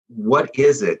what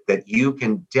is it that you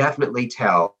can definitely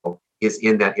tell is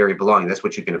in that area of belonging? That's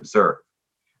what you can observe.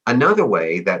 Another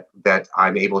way that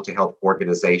I'm able to help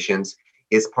organizations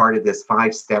is part of this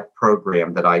 5-step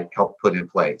program that I helped put in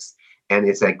place. And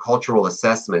it's a cultural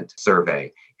assessment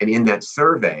survey. And in that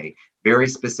survey, very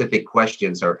specific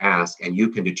questions are asked, and you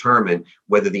can determine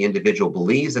whether the individual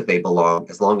believes that they belong.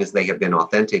 As long as they have been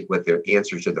authentic with their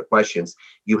answers to the questions,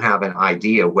 you have an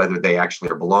idea whether they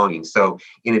actually are belonging. So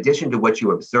in addition to what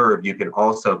you observe, you can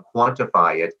also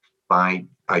quantify it by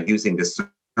using this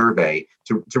survey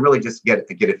to really just get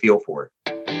a feel for it.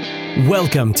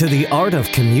 Welcome to the Art of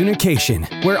Communication,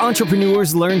 where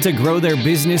entrepreneurs learn to grow their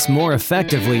business more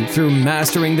effectively through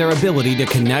mastering their ability to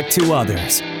connect to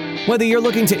others. Whether you're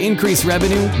looking to increase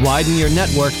revenue, widen your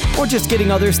network, or just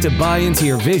getting others to buy into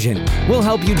your vision, we'll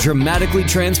help you dramatically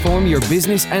transform your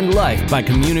business and life by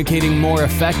communicating more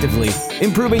effectively,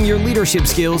 improving your leadership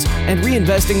skills, and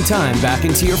reinvesting time back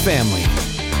into your family.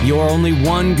 You're only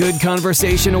one good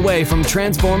conversation away from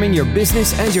transforming your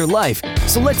business and your life.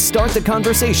 So let's start the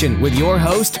conversation with your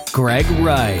host, Greg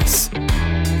Rice.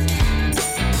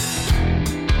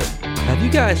 Have you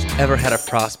guys ever had a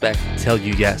prospect tell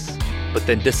you yes, but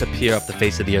then disappear off the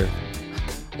face of the earth?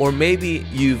 Or maybe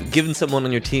you've given someone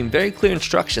on your team very clear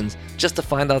instructions just to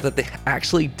find out that they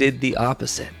actually did the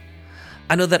opposite.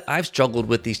 I know that I've struggled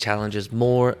with these challenges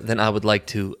more than I would like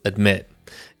to admit.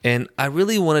 And I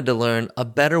really wanted to learn a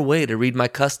better way to read my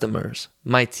customers,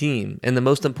 my team, and the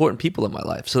most important people in my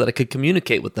life so that I could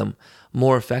communicate with them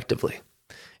more effectively.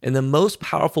 And the most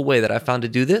powerful way that I found to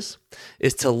do this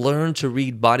is to learn to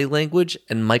read body language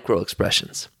and micro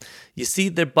expressions. You see,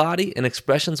 their body and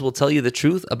expressions will tell you the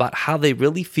truth about how they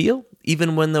really feel,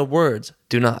 even when their words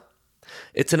do not.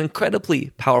 It's an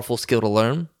incredibly powerful skill to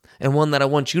learn, and one that I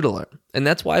want you to learn. And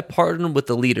that's why I partnered with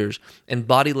the leaders in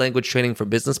body language training for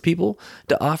business people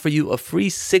to offer you a free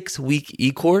 6-week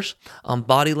e-course on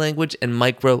body language and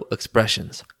micro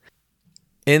expressions.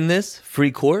 In this free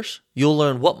course, you'll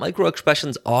learn what micro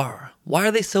expressions are, why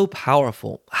are they so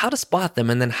powerful, how to spot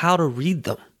them, and then how to read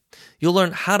them. You'll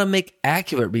learn how to make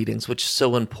accurate readings, which is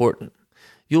so important.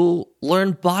 You'll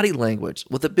learn body language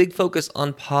with a big focus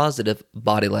on positive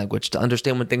body language to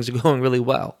understand when things are going really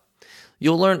well.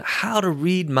 You'll learn how to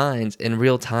read minds in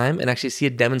real time and actually see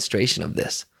a demonstration of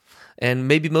this. And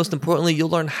maybe most importantly, you'll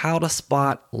learn how to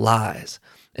spot lies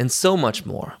and so much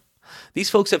more. These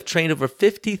folks have trained over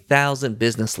 50,000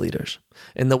 business leaders,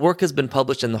 and the work has been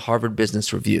published in the Harvard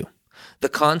Business Review. The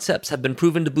concepts have been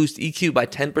proven to boost EQ by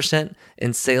 10%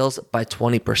 and sales by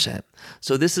 20%.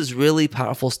 So this is really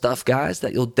powerful stuff, guys,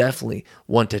 that you'll definitely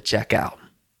want to check out.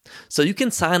 So you can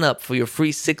sign up for your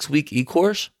free 6-week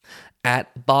e-course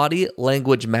at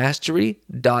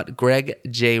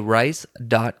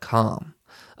bodylanguagemastery.gregjrice.com.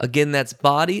 Again, that's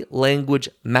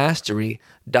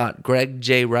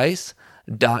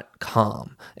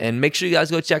bodylanguagemastery.gregjrice.com. And make sure you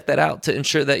guys go check that out to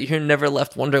ensure that you're never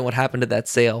left wondering what happened to that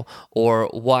sale or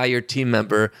why your team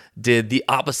member did the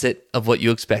opposite of what you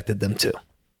expected them to.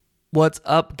 What's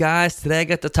up, guys? Today I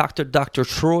got to talk to Dr.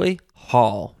 Troy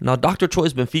Hall. Now, Dr.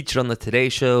 Troy's been featured on the Today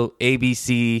Show,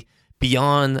 ABC,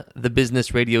 Beyond the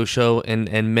Business Radio Show,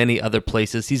 and many other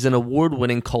places. He's an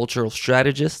award-winning cultural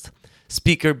strategist,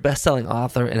 speaker, best-selling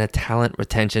author, and a talent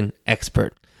retention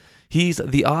expert. He's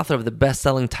the author of the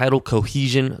best-selling title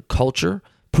Cohesion, Culture,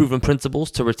 Proven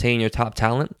Principles to Retain Your Top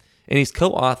Talent, and he's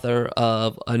co-author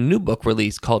of a new book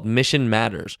release called Mission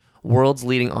Matters, World's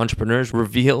Leading Entrepreneurs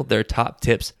Reveal Their Top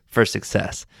Tips for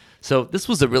Success. So this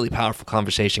was a really powerful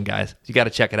conversation, guys. You got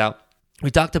to check it out. We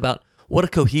talked about what a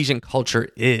cohesion culture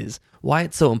is, why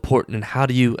it's so important, and how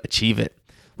do you achieve it.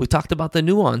 We talked about the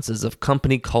nuances of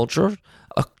company culture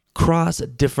across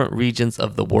different regions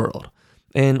of the world.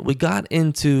 And we got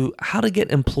into how to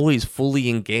get employees fully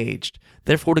engaged,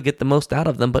 therefore to get the most out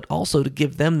of them, but also to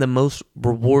give them the most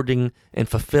rewarding and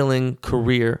fulfilling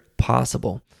career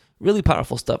possible. Really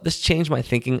powerful stuff. This changed my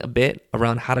thinking a bit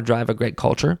around how to drive a great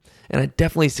culture, and I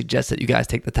definitely suggest that you guys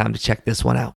take the time to check this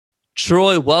one out.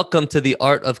 Troy, welcome to the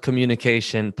Art of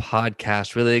Communication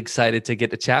podcast. Really excited to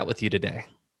get to chat with you today.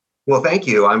 Well, thank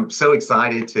you. I'm so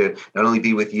excited to not only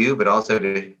be with you, but also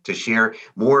to share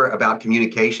more about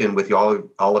communication with all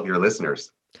of your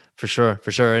listeners. For sure.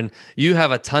 And you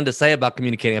have a ton to say about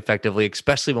communicating effectively,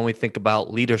 especially when we think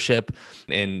about leadership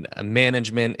and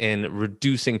management and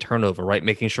reducing turnover, right?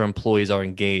 Making sure employees are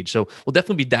engaged. So we'll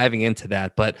definitely be diving into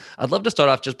that. But I'd love to start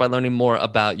off just by learning more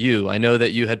about you. I know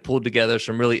that you had pulled together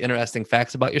some really interesting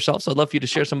facts about yourself. So I'd love for you to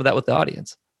share some of that with the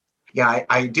audience. Yeah,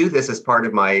 I do this as part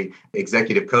of my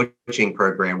executive coaching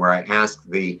program where I ask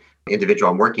the individual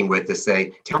I'm working with to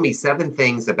say, tell me 7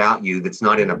 things about you that's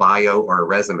not in a bio or a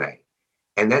resume.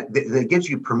 And that gives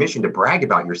you permission to brag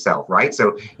about yourself, right?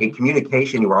 So in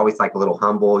communication, you were always like a little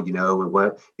humble,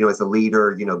 as a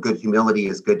leader, good humility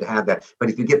is good to have that. But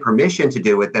if you get permission to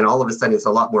do it, then all of a sudden it's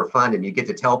a lot more fun, and you get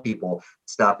to tell people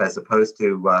stuff as opposed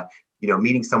to,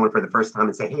 meeting someone for the first time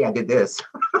and say, hey, I did this.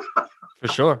 For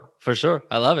sure. For sure.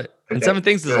 I love it. And Okay, 7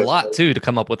 things is a good. lot too to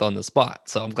come up with on the spot.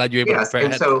 So I'm glad you're able to Yes. prepare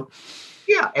And ahead of time. so,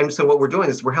 yeah. And so what we're doing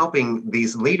is we're helping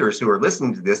these leaders who are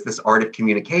listening to this art of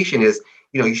communication is,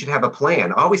 you should have a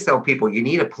plan. I always tell people you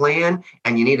need a plan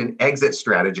and you need an exit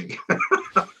strategy.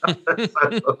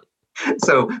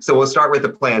 So we'll start with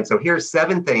the plan. So here's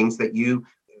 7 things that you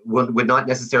would not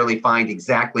necessarily find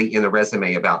exactly in a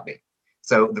resume about me.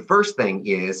 So the first thing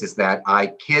is that I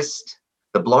kissed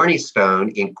the Blarney Stone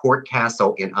in Cork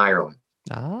Castle in Ireland.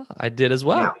 I did as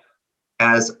well. Now,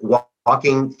 as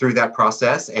walking through that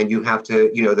process, and you have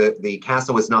to, the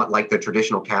castle is not like the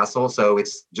traditional castle, so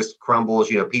it's just crumbles,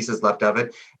 pieces left of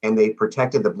it, and they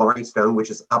protected the Blarney Stone, which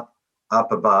is up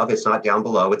above. It's not down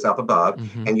below, it's up above,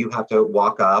 and you have to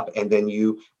walk up, and then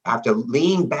you have to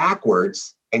lean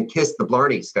backwards and kiss the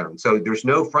Blarney Stone. So there's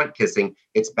no front kissing,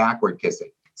 it's backward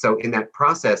kissing. So in that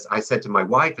process, I said to my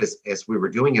wife as we were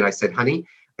doing it, I said, honey,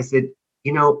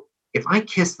 if I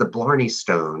kiss the Blarney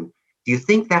Stone, do you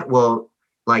think that will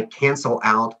cancel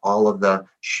out all of the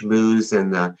schmooze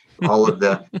and all of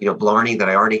the, Blarney that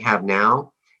I already have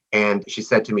now? And she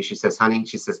said to me, she says, honey,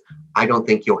 I don't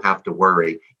think you'll have to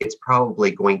worry. It's probably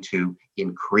going to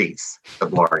increase the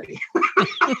Blarney.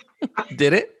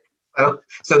 Did it?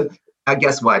 So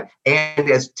guess what?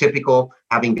 And as typical,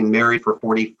 having been married for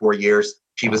 44 years,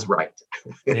 she was right.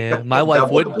 Yeah, my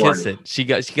wife wouldn't kiss it. She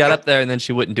got up there and then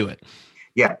she wouldn't do it.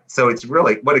 Yeah, so it's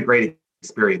really, what a great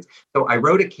experience. So I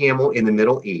rode a camel in the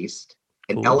Middle East,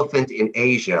 an elephant in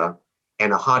Asia,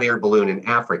 and a hot air balloon in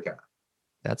Africa.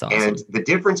 That's awesome. And the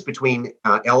difference between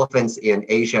elephants in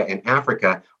Asia and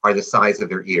Africa are the size of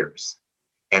their ears.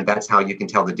 And that's how you can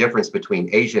tell the difference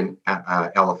between Asian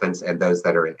elephants and those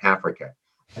that are in Africa.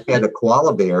 I had a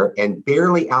koala bear and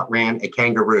barely outran a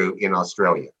kangaroo in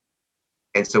Australia.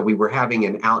 And so we were having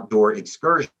an outdoor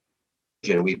excursion.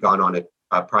 We've gone on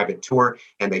a private tour,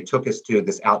 and they took us to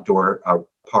this outdoor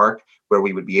park where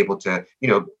we would be able to,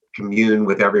 commune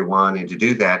with everyone and to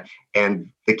do that.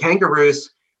 And the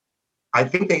kangaroos, I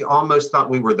think they almost thought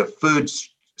we were the food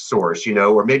source,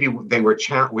 or maybe they were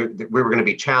we were going to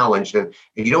be challenged, and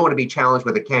you don't want to be challenged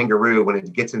with a kangaroo when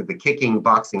it gets into the kicking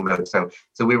boxing mode. So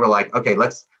we were like, okay,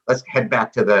 let's head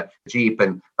back to the Jeep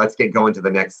and let's get going to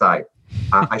the next site.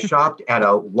 I shopped at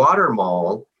a water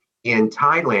mall in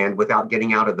Thailand without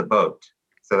getting out of the boat.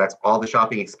 So that's all the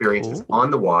shopping experiences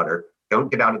on the water. Don't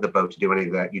get out of the boat to do any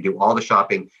of that. You do all the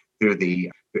shopping through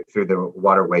the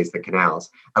waterways, the canals.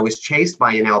 I was chased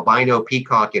by an albino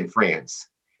peacock in France.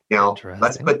 Now,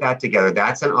 let's put that together.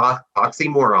 That's an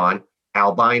oxymoron,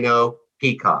 albino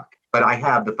peacock. But I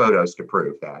have the photos to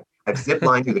prove that. I've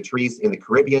zip-lined through the trees in the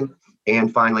Caribbean.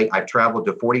 And finally, I've traveled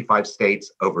to 45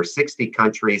 states, over 60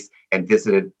 countries, and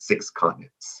visited 6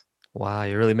 continents. Wow,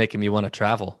 you're really making me want to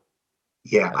travel.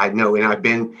 Yeah, I know. And I've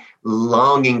been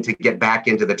longing to get back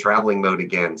into the traveling mode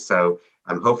again. So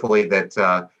I'm hopefully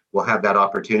that we'll have that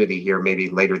opportunity here maybe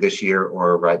later this year,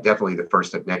 or definitely the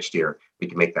first of next year. We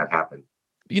can make that happen.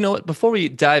 You know what? Before we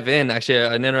dive in, actually,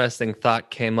 an interesting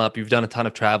thought came up. You've done a ton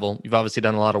of travel. You've obviously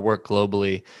done a lot of work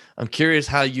globally. I'm curious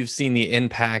how you've seen the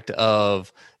impact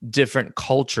of different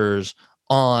cultures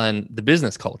on the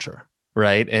business culture,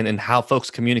 right? And how folks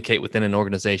communicate within an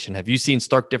organization. Have you seen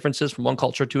stark differences from one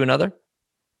culture to another?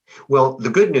 Well, the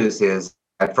good news is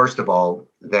that, first of all,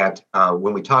 that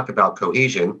when we talk about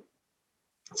cohesion,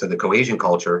 so the cohesion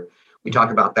culture, we talk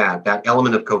about that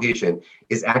element of cohesion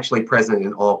is actually present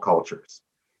in all cultures.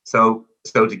 So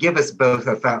to give us both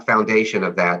a foundation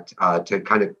of that, to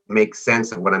kind of make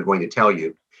sense of what I'm going to tell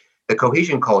you, the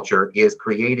cohesion culture is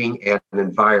creating an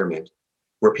environment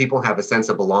where people have a sense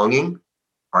of belonging,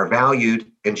 are valued,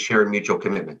 and share mutual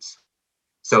commitments.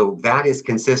 So that is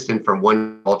consistent from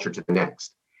one culture to the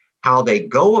next. How they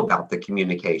go about the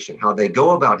communication, how they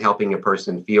go about helping a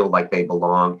person feel like they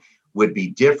belong would be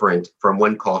different from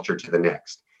one culture to the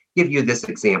next. Give you this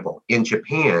example. In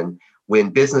Japan, when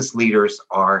business leaders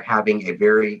are having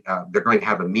they're going to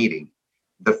have a meeting,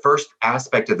 the first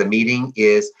aspect of the meeting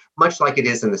is much like it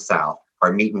is in the South,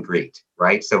 our meet and greet,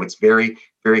 right? So it's very,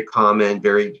 very common,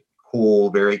 very cool,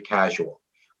 very casual.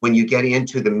 When you get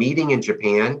into the meeting in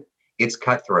Japan, it's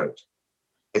cutthroat.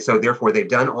 And so therefore they've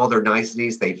done all their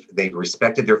niceties. They've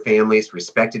respected their families,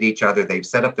 respected each other. They've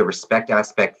set up the respect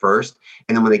aspect first.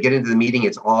 And then when they get into the meeting,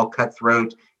 it's all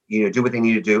cutthroat, do what they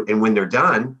need to do. And when they're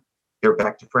done, they're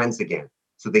back to friends again.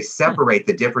 So they separate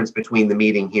the difference between the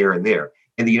meeting here and there.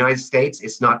 In the United States,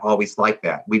 it's not always like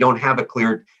that. We don't have a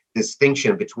clear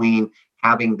distinction between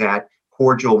having that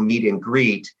cordial meet and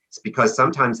greet. It's because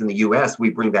sometimes in the US, we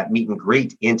bring that meet and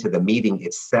greet into the meeting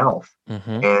itself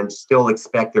and still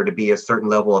expect there to be a certain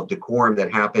level of decorum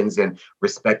that happens in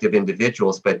respective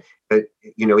individuals. But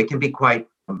it can be quite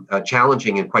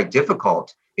challenging and quite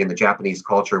difficult in the Japanese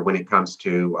culture when it comes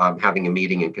to having a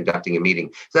meeting and conducting a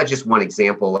meeting. So that's just one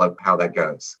example of how that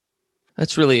goes.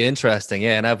 That's really interesting.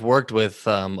 Yeah. And I've worked with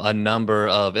a number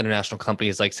of international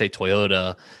companies like, say,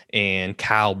 Toyota and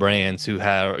Cow brands who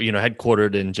have,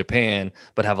 headquartered in Japan,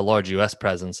 but have a large US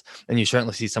presence. And you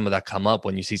certainly see some of that come up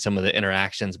when you see some of the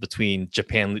interactions between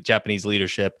Japanese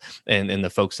leadership and the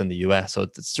folks in the US. So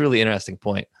it's a really interesting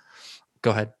point.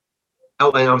 Go ahead.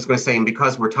 Oh, and I was going to say, and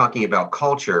because we're talking about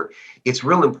culture, it's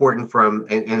real important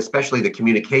and especially the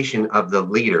communication of the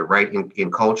leader, right,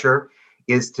 in culture,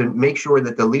 is to make sure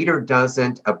that the leader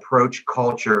doesn't approach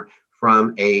culture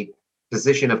from a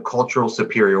position of cultural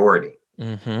superiority.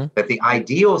 That the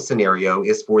ideal scenario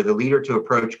is for the leader to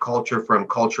approach culture from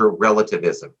cultural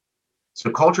relativism.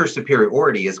 So culture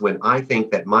superiority is when I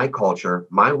think that my culture,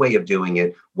 my way of doing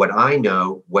it, what I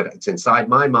know, what's inside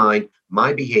my mind,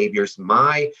 my behaviors,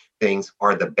 my things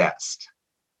are the best.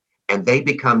 And they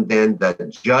become then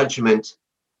the judgment,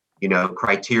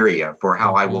 criteria for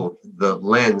how I will, the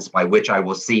lens by which I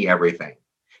will see everything.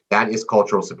 That is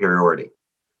cultural superiority.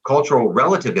 Cultural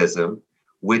relativism,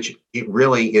 which it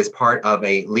really is part of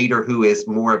a leader who is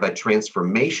more of a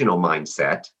transformational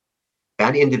mindset,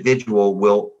 that individual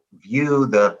will view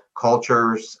the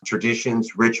cultures,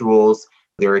 traditions, rituals,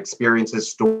 their experiences,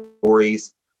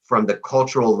 stories from the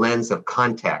cultural lens of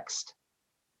context,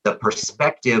 the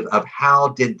perspective of how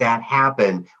did that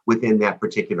happen within that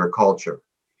particular culture,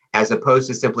 as opposed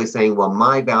to simply saying, well,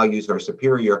 my values are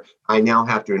superior. I now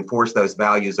have to enforce those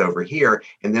values over here.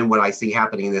 And then what I see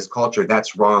happening in this culture,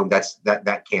 that's wrong.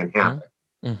 That can't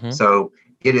happen. So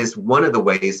it is one of the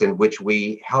ways in which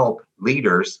we help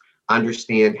leaders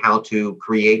understand how to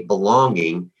create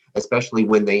belonging, especially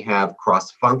when they have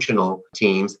cross-functional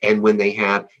teams and when they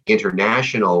have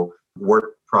international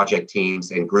work project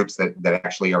teams and groups that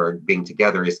actually are being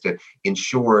together, is to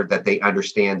ensure that they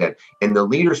understand that. And the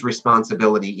leader's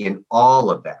responsibility in all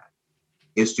of that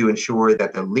is to ensure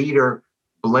that the leader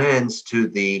blends to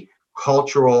the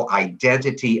cultural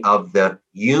identity of the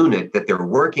unit that they're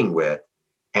working with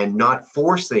and not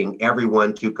forcing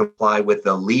everyone to comply with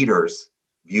the leader's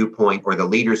viewpoint or the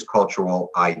leader's cultural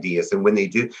ideas. And when they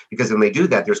do, because when they do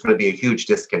that, there's going to be a huge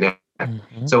disconnect.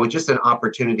 So it's just an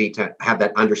opportunity to have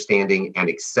that understanding and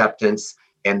acceptance,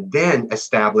 and then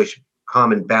establish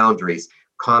common boundaries,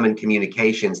 common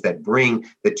communications that bring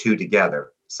the two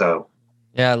together. So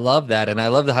yeah, I love that. And I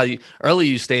love how earlier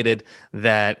you stated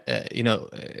that,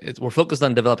 we're focused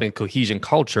on developing a cohesion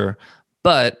culture,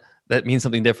 but that means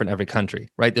something different in every country,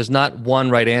 right? There's not one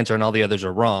right answer and all the others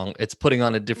are wrong. It's putting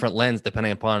on a different lens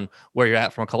depending upon where you're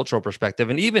at from a cultural perspective.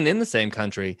 And even in the same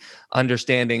country,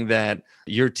 understanding that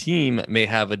your team may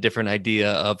have a different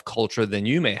idea of culture than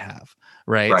you may have,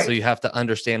 right? So you have to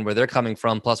understand where they're coming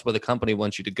from, plus where the company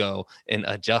wants you to go, and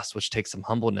adjust, which takes some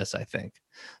humbleness, I think.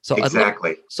 So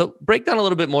exactly. So break down a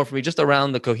little bit more for me just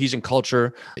around the cohesion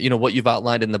culture, what you've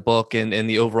outlined in the book and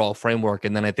the overall framework.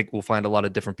 And then I think we'll find a lot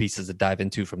of different pieces to dive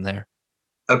into from there.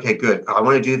 Okay, good. I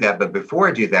want to do that. But before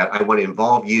I do that, I want to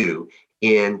involve you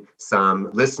in some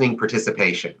listening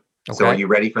participation. Okay. So are you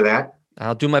ready for that?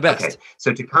 I'll do my best. Okay.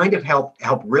 So to kind of help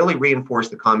really reinforce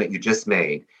the comment you just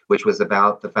made, which was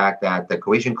about the fact that the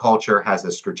cohesion culture has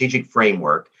a strategic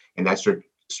framework, and that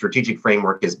strategic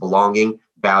framework is belonging,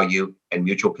 value, and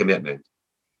mutual commitment.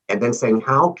 And then saying,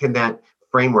 how can that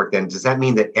framework then, does that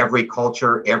mean that every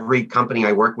culture, every company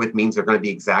I work with means they're going to be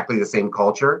exactly the same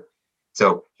culture?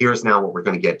 So here's now what we're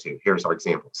going to get to. Here's our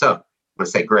example. So I'm going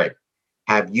to say, Greg,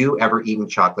 have you ever eaten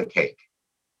chocolate cake?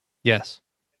 Yes.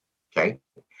 Okay.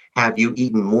 Have you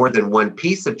eaten more than one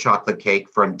piece of chocolate cake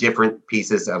from different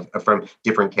pieces from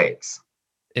different cakes?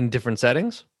 In different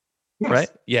settings? Yes. Right?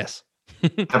 Yes.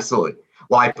 Absolutely.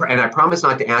 Well, I promise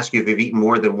not to ask you if you've eaten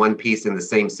more than one piece in the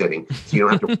same sitting, so you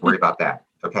don't have to worry about that.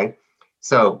 Okay.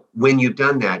 So when you've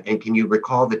done that, and can you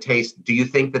recall the taste, do you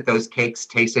think that those cakes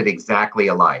tasted exactly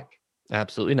alike?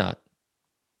 Absolutely not.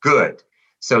 Good.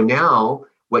 So now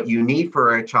what you need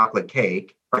for a chocolate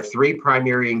cake are three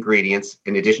primary ingredients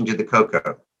in addition to the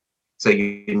cocoa. So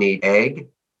you need egg,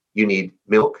 you need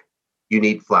milk, you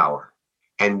need flour.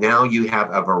 And now you have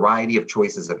a variety of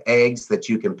choices of eggs that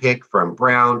you can pick, from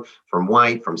brown, from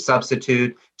white, from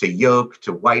substitute, to yolk,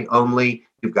 to white only.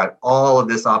 You've got all of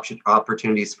this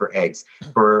opportunities for eggs.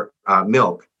 For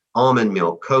milk, almond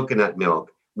milk, coconut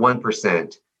milk,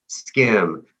 1%,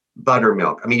 skim,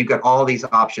 buttermilk. I mean, you've got all these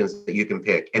options that you can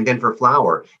pick. And then for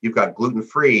flour, you've got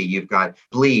gluten-free, you've got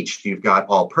bleached, you've got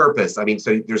all-purpose. I mean,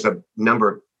 so there's a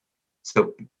number.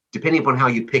 So depending upon how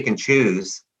you pick and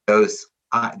choose those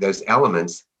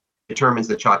elements determines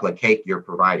the chocolate cake you're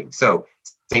providing. So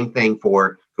same thing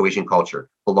for cohesion culture,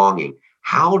 belonging.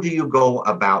 How do you go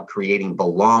about creating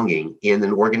belonging in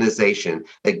an organization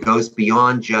that goes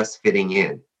beyond just fitting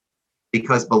in?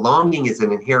 Because belonging is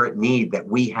an inherent need that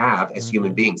we have as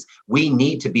human beings. We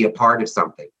need to be a part of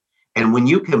something. And when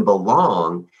you can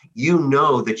belong, you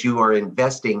know that you are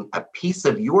investing a piece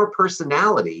of your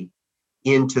personality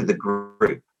into the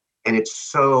group. And it's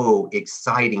so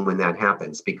exciting when that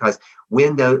happens, because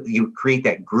when you create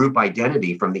that group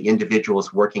identity from the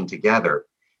individuals working together,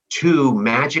 two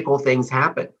magical things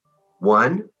happen.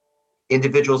 One,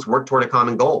 individuals work toward a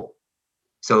common goal.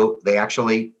 So they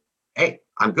actually, hey,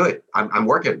 I'm good. I'm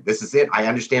working. This is it. I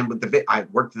understand what I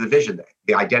worked to the vision.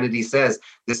 The identity says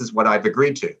this is what I've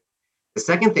agreed to. The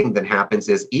second thing that happens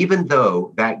is, even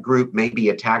though that group may be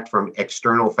attacked from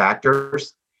external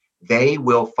factors, they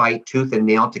will fight tooth and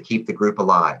nail to keep the group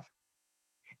alive.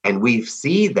 And we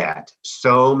see that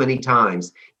so many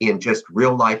times in just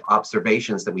real life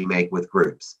observations that we make with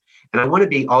groups. And I want to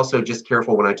be also just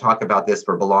careful when I talk about this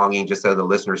for belonging, just so the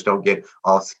listeners don't get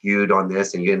all skewed on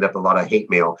this and you end up with a lot of hate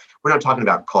mail. We're not talking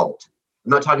about cult. I'm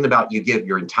not talking about you give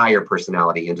your entire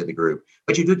personality into the group,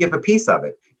 but you do give a piece of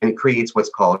it, and it creates what's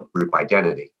called group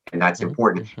identity. And that's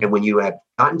important. And when you have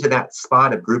gotten to that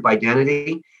spot of group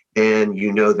identity, then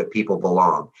you know that people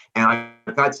belong. And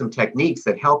I've got some techniques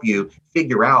that help you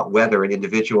figure out whether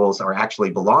individuals are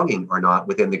actually belonging or not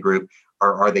within the group,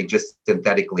 or are they just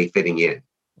synthetically fitting in.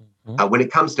 When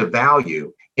it comes to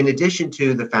value, in addition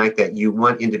to the fact that you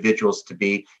want individuals to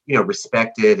be,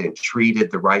 respected and treated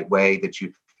the right way, that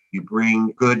you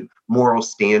bring good moral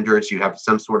standards, you have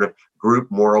some sort of group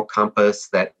moral compass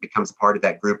that becomes part of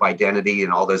that group identity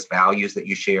and all those values that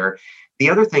you share. The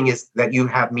other thing is that you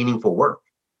have meaningful work.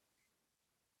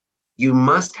 You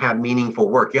must have meaningful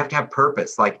work. You have to have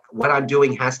purpose. Like, what I'm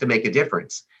doing has to make a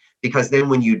difference, because then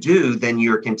when you do, then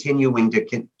you're continuing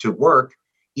to work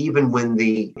even when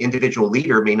the individual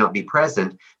leader may not be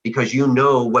present, because you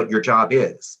know what your job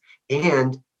is.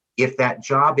 And if that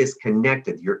job is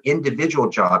connected, your individual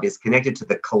job is connected to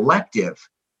the collective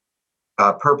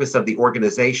purpose of the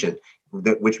organization,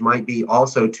 which might be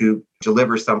also to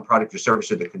deliver some product or service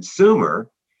to the consumer,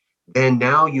 then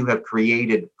now you have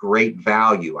created great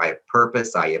value. I have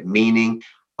purpose, I have meaning.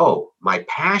 Oh, my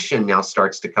passion now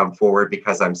starts to come forward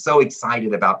because I'm so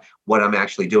excited about what I'm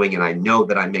actually doing, and I know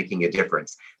that I'm making a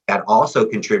difference. That also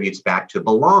contributes back to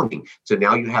belonging. So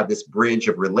now you have this bridge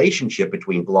of relationship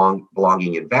between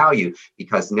belonging and value,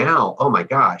 because now, oh my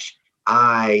gosh,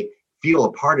 I feel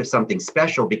a part of something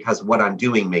special because what I'm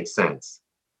doing makes sense.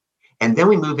 And then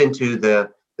we move into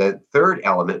the third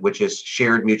element, which is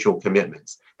shared mutual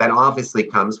commitments. That obviously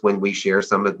comes when we share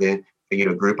some of the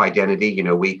group identity.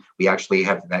 We actually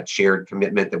have that shared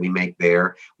commitment that we make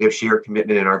there. We have shared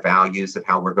commitment in our values of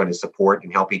how we're going to support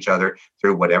and help each other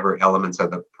through whatever elements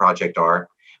of the project are.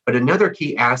 But another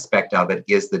key aspect of it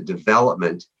is the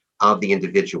development of the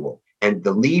individual. And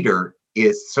the leader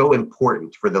is so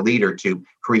important for the leader to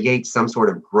create some sort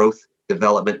of growth,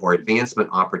 development, or advancement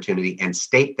opportunity, and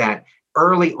state that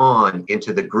early on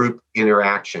into the group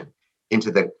interaction,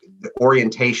 into the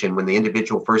orientation when the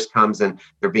individual first comes and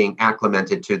they're being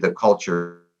acclimated to the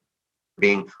culture,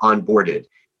 being onboarded,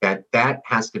 that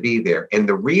has to be there. And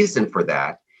the reason for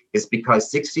that is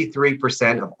because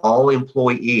 63% of all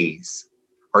employees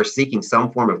are seeking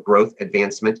some form of growth,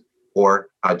 advancement, or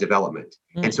development.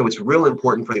 And so it's real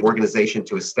important for the organization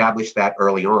to establish that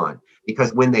early on,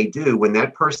 because when they do, when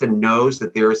that person knows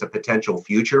that there is a potential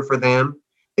future for them,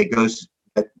 it goes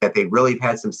that they really have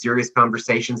had some serious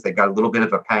conversations, they got a little bit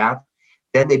of a path,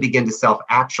 then they begin to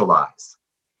self-actualize.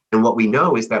 And what we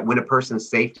know is that when a person's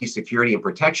safety, security, and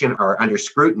protection are under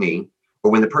scrutiny,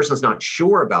 or when the person's not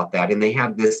sure about that and they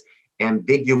have this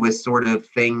ambiguous sort of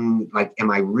thing, like,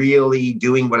 am I really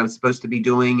doing what I'm supposed to be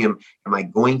doing? Am I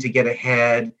going to get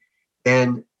ahead?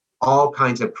 Then all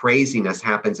kinds of craziness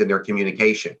happens in their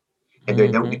communication. And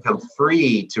they don't become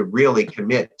free to really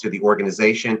commit to the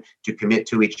organization, to commit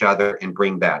to each other and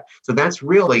bring that. So that's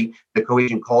really the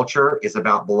cohesion culture, is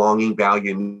about belonging, value,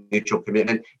 and mutual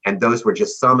commitment. And those were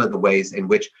just some of the ways in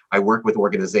which I work with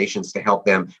organizations to help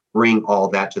them bring all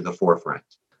that to the forefront.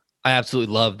 I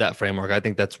absolutely love that framework. I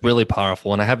think that's really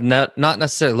powerful. And I have not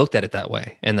necessarily looked at it that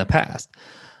way in the past.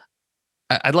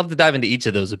 I'd love to dive into each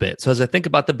of those a bit. So as I think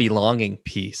about the belonging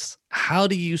piece, how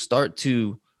do you start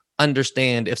to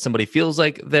understand if somebody feels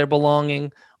like they're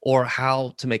belonging or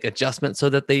how to make adjustments so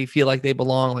that they feel like they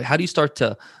belong? Like, how do you start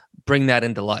to bring that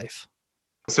into life?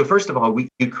 So first of all,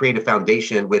 you create a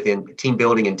foundation within team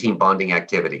building and team bonding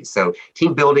activities. So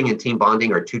team building and team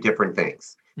bonding are two different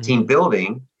things. Team Mhm.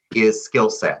 building is skill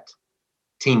set.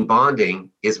 Team bonding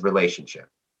is relationship.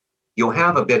 You'll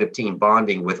have a bit of team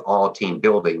bonding with all team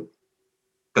building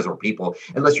because we're people,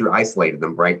 unless you're isolating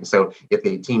them, right? So if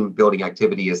the team building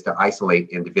activity is to isolate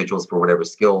individuals for whatever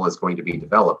skill is going to be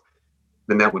developed,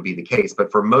 then that would be the case.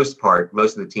 But for most part,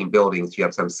 most of the team buildings, you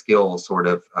have some skill sort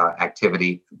of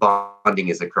activity, bonding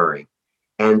is occurring.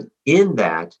 And in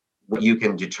that, what you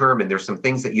can determine, there's some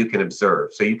things that you can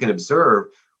observe. So you can observe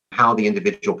how the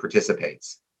individual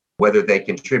participates, whether they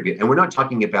contribute. And we're not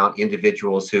talking about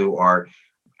individuals who are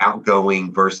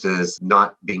outgoing versus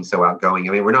not being so outgoing.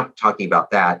 I mean, we're not talking about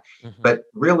that, Mhm. but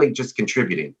really just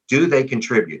contributing. Do they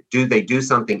contribute? Do they do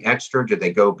something extra? Do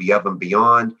they go above and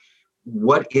beyond?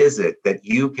 What is it that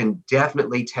you can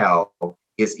definitely tell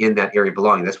is in that area of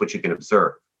belonging? That's what you can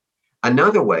observe.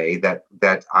 Another way that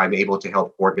I'm able to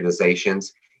help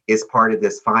organizations is part of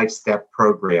this 5-step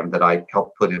program that I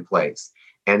helped put in place.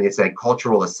 And it's a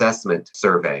cultural assessment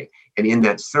survey. And in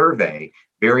that survey,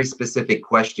 very specific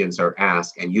questions are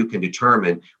asked, and you can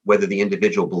determine whether the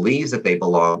individual believes that they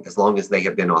belong. As long as they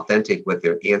have been authentic with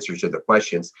their answers to the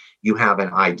questions, you have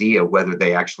an idea whether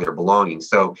they actually are belonging.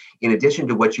 So in addition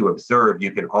to what you observe,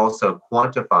 you can also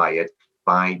quantify it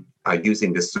by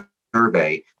using this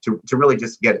survey to really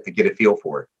just get a feel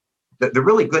for it. The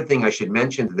really good thing, I should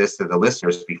mention this to the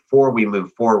listeners before we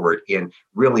move forward in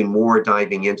really more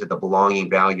diving into the belonging,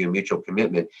 value, and mutual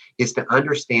commitment, is to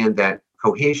understand that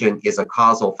cohesion is a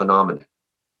causal phenomenon.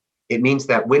 It means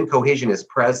that when cohesion is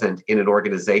present in an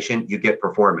organization, you get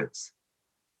performance.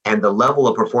 And the level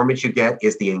of performance you get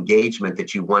is the engagement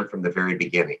that you want from the very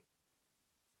beginning.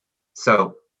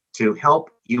 So, to help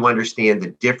you understand the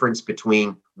difference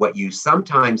between what you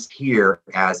sometimes hear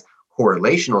as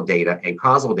correlational data and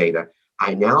causal data,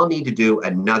 I now need to do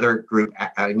another group.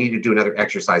 I need to do another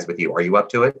exercise with you. Are you up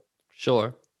to it?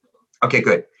 Sure. Okay,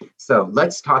 good. So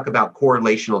let's talk about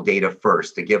correlational data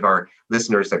first to give our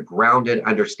listeners a grounded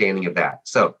understanding of that.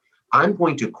 So I'm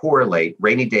going to correlate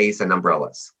rainy days and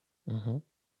umbrellas. Hmm.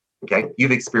 Okay,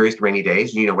 you've experienced rainy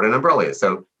days, you know what an umbrella is.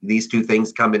 So these two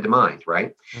things come into mind,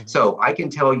 right? Hmm. So I can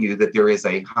tell you that there is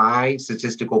a high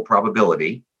statistical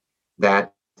probability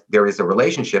that there is a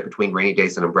relationship between rainy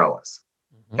days and umbrellas.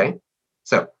 Hmm. Okay,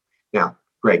 so now,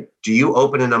 Greg, do you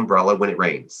open an umbrella when it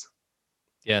rains?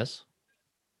 Yes.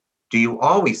 Do you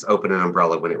always open an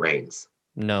umbrella when it rains?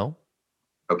 No.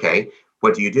 Okay,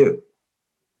 what do you do?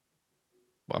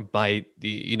 I might,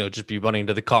 just be running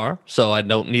to the car, so I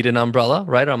don't need an umbrella,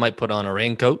 right? Or I might put on a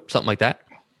raincoat, something like that.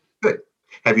 Good.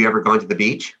 Have you ever gone to the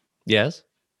beach? Yes.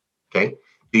 Okay,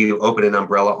 do you open an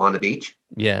umbrella on the beach?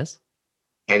 Yes.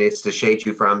 And it's to shade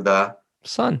you from the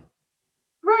Sun.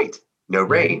 right. No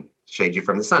Hmm. rain, shade you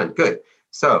from the sun. Good.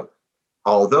 So,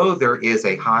 although there is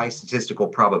a high statistical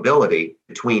probability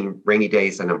between rainy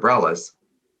days and umbrellas,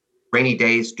 rainy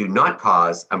days do not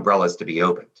cause umbrellas to be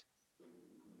opened.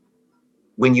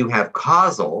 When you have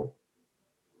causal,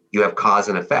 you have cause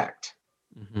and effect.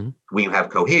 Hmm. When you have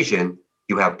cohesion,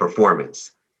 you have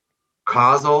performance.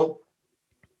 Causal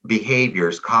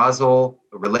behaviors, causal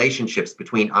relationships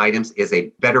between items is a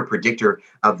better predictor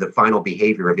of the final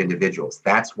behavior of individuals.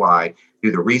 That's why,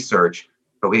 through the research,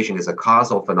 cohesion is a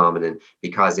causal phenomenon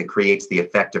because it creates the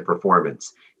effect of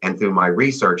performance. And through my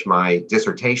research, my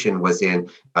dissertation was in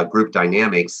group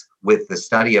dynamics with the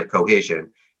study of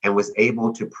cohesion and was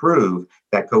able to prove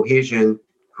that cohesion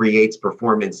creates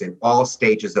performance in all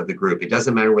stages of the group. It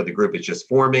doesn't matter whether the group is just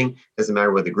forming, doesn't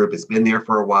matter whether the group has been there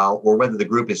for a while, or whether the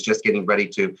group is just getting ready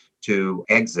to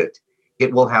exit.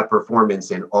 It will have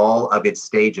performance in all of its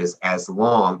stages as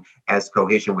long as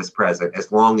cohesion was present,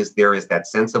 as long as there is that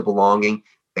sense of belonging,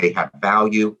 they have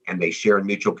value and they share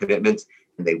mutual commitments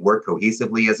and they work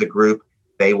cohesively as a group,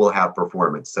 they will have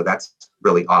performance. So that's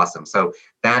really awesome. So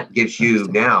that gives you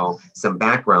Interesting. now some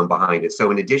background behind it. So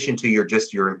in addition to your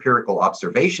empirical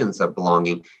observations of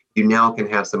belonging, you now can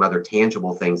have some other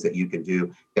tangible things that you can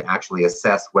do to actually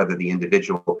assess whether the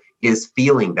individual is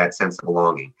feeling that sense of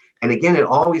belonging. And again, it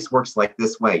always works like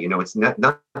this way. You know, it's not,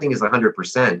 nothing is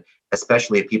 100%,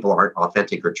 especially if people aren't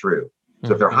authentic or true.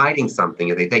 So if they're Hmm. hiding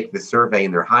something and they take the survey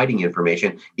and they're hiding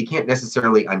information, you can't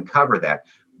necessarily uncover that.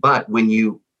 But when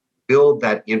you build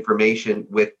that information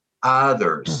with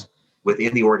others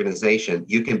within the organization,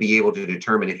 you can be able to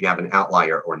determine if you have an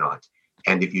outlier or not.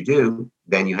 And if you do,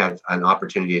 then you have an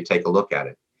opportunity to take a look at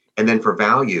it. And then for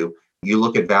value, you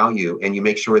look at value and you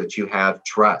make sure that you have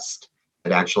trust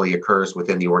that actually occurs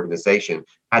within the organization.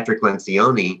 Patrick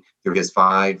Lencioni, through his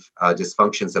five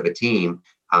dysfunctions of a team,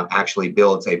 actually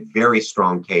builds a very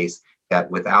strong case that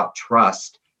without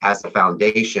trust as a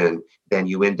foundation, then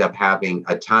you end up having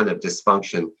a ton of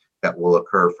dysfunction that will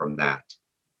occur from that.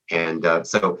 And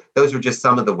so those are just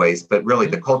some of the ways, but really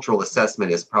the cultural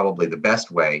assessment is probably the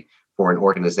best way for an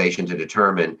organization to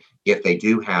determine if they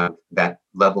do have that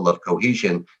level of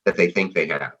cohesion that they think they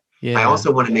have. Yeah. I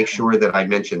also want to make sure that I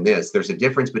mention this. There's a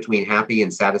difference between happy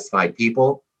and satisfied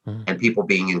people and people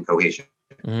being in cohesion.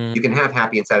 Mm. You can have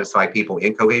happy and satisfied people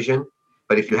in cohesion,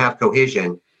 but if you have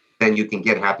cohesion, then you can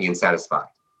get happy and satisfied.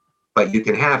 But you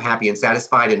can have happy and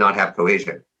satisfied and not have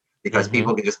cohesion, because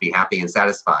people can just be happy and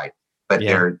satisfied, but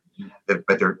Yeah.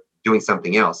 they're doing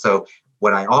something else. So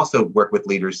what I also work with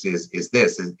leaders is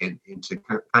to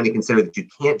kind of consider that you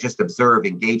can't just observe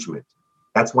engagement.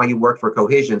 That's why you work for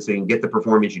cohesion, so you can get the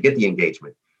performance, you get the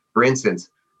engagement. For instance,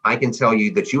 I can tell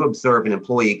you that you observe an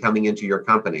employee coming into your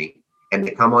company and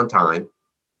they come on time,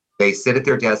 they sit at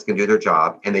their desk and do their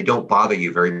job, and they don't bother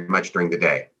you very much during the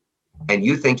day. And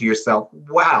you think to yourself,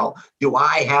 wow, do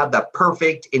I have the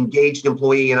perfect engaged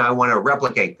employee and I want to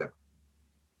replicate them?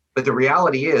 But the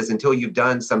reality is, until you've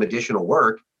done some additional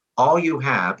work, all you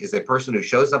have is a person who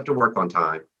shows up to work on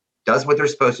time, does what they're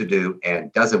supposed to do,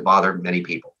 and doesn't bother many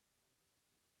people.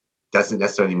 Doesn't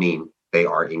necessarily mean they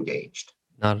are engaged.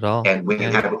 Not at all. And when you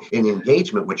have an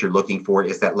engagement, what you're looking for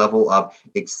is that level of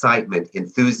excitement,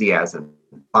 enthusiasm,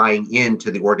 buying into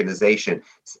the organization,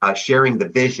 sharing the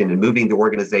vision and moving the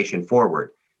organization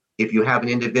forward. If you have an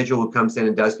individual who comes in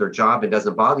and does their job and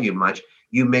doesn't bother you much,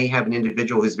 you may have an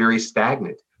individual who's very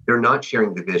stagnant. They're not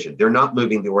sharing the vision. They're not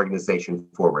moving the organization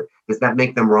forward. Does that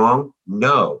make them wrong?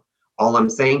 No. All I'm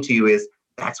saying to you is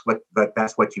that's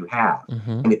what you have.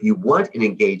 And if you want an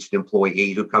engaged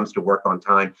employee who comes to work on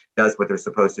time, does what they're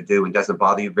supposed to do, and doesn't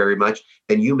bother you very much,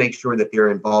 then you make sure that they're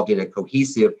involved in a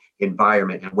cohesive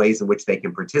environment and ways in which they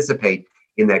can participate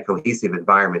in that cohesive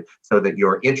environment, so that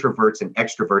your introverts and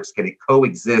extroverts can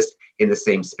coexist in the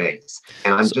same space.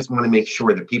 And I just want to make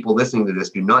sure that people listening to this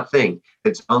do not think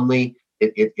it's only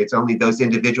those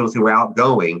individuals who are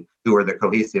outgoing who are the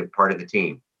cohesive part of the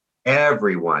team.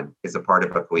 Everyone is a part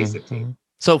of a cohesive team.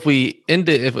 So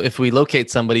if we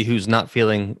locate somebody who's not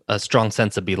feeling a strong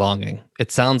sense of belonging,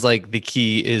 it sounds like the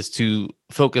key is to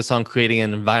focus on creating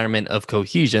an environment of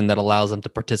cohesion that allows them to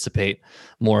participate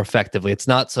more effectively. It's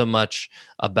not so much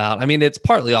about, I mean, it's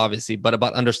partly obviously, but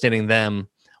about understanding them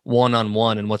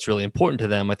one-on-one and what's really important to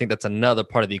them. I think that's another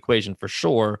part of the equation for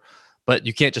sure, but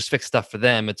you can't just fix stuff for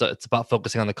them. It's about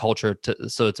focusing on the culture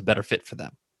so it's a better fit for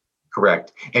them.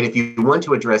 Correct. And if you want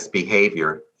to address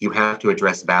behavior, you have to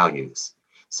address values.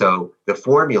 So the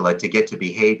formula to get to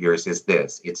behaviors is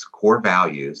this: it's core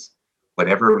values,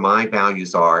 whatever my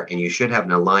values are, and you should have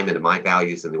an alignment of my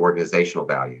values and the organizational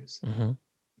values.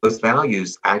 Those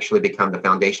values actually become the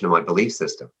foundation of my belief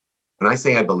system. When I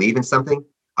say I believe in something,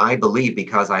 I believe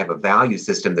because I have a value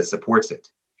system that supports it.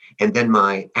 And then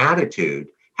my attitude,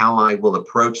 how I will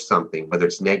approach something, whether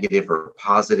it's negative or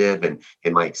positive,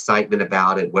 and my excitement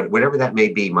about it, whatever that may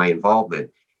be, my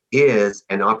involvement is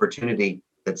an opportunity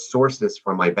that sources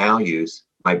from my values,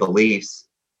 my beliefs,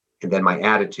 and then my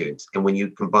attitudes. And when you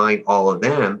combine all of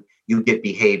them, you get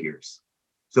behaviors.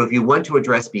 So if you want to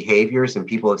address behaviors, and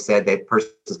people have said that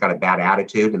person's got a bad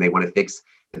attitude and they want to fix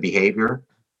the behavior,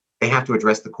 they have to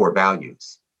address the core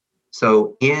values.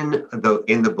 So in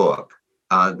the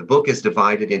book is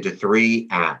divided into 3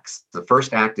 acts. The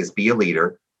first act is be a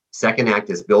leader. Second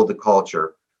act is build the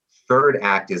culture. Third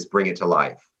act is bring it to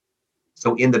life.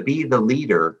 So in the be the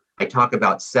leader, I talk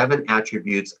about 7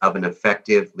 attributes of an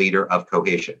effective leader of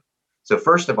cohesion. So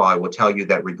first of all, I will tell you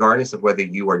that regardless of whether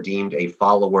you are deemed a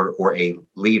follower or a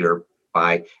leader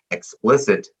by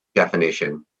explicit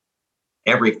definition,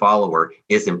 every follower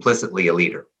is implicitly a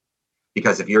leader.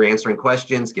 Because if you're answering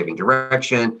questions, giving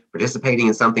direction, participating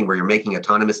in something where you're making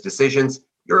autonomous decisions,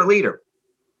 you're a leader.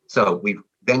 So we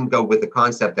then go with the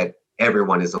concept that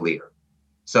everyone is a leader.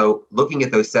 So looking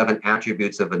at those 7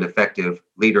 attributes of an effective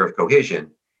leader of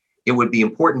cohesion, it would be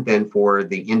important then for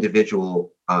the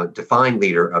individual, defined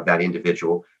leader of that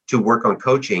individual, to work on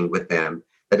coaching with them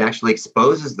that actually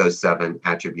exposes those 7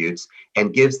 attributes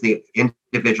and gives the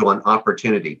individual an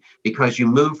opportunity, because you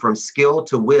move from skill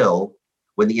to will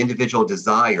when the individual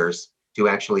desires to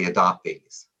actually adopt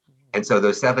these. And so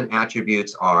those 7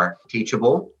 attributes are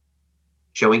teachable,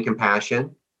 showing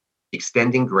compassion,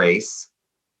 extending grace,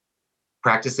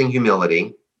 practicing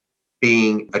humility,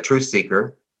 being a truth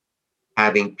seeker,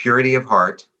 having purity of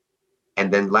heart,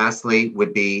 and then lastly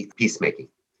would be peacemaking.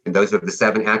 And those are the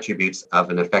 7 attributes of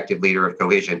an effective leader of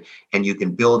cohesion. And you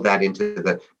can build that into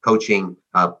the coaching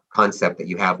concept that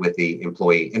you have with the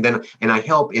employee. And I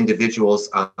help individuals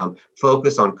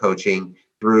focus on coaching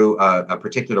through a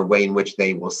particular way in which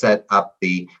they will set up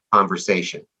the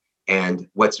conversation. And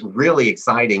what's really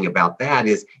exciting about that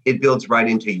is it builds right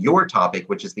into your topic,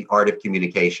 which is the art of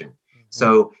communication. Mm-hmm.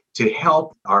 So to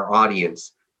help our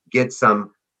audience get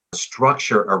some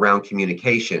structure around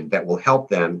communication that will help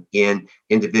them in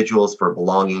individuals for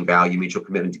belonging, value, mutual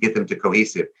commitment, to get them to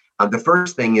cohesive. The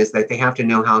first thing is that they have to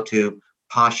know how to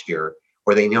posture,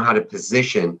 or they know how to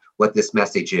position what this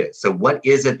message is. So what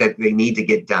is it that they need to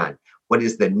get done? What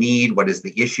is the need? What is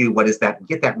the issue? What is that?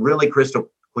 Get that really crystal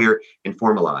clear and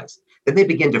formalized. Then they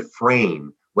begin to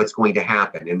frame what's going to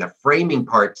happen. And the framing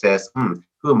part says,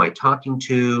 who am I talking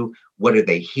to? What did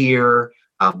they hear?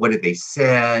 What did they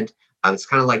said? It's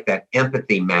kind of like that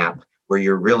empathy map where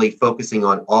you're really focusing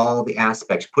on all the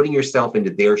aspects, putting yourself into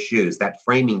their shoes. That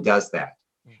framing does that.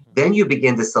 Mm-hmm. Then you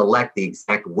begin to select the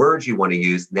exact words you want to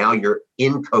use. Now you're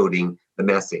encoding the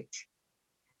message.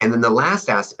 And then the last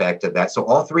aspect of that, so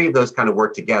all 3 of those kind of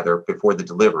work together before the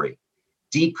delivery.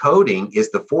 Decoding is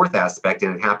the 4th aspect,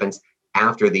 and it happens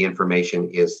after the information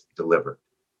is delivered.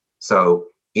 So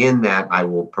in that, I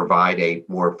will provide a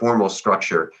more formal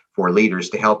structure for leaders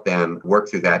to help them work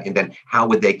through that. And then how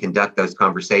would they conduct those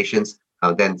conversations?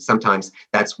 Then sometimes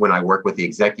that's when I work with the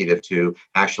executive to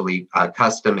actually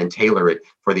custom and tailor it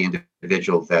for the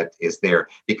individual that is there.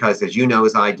 Because as you know,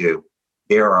 as I do,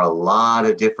 there are a lot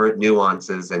of different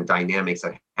nuances and dynamics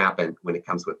that happen when it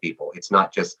comes with people. It's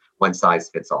not just one size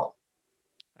fits all.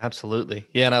 Absolutely.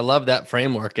 Yeah. And I love that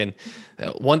framework. And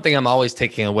one thing I'm always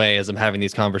taking away as I'm having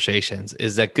these conversations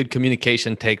is that good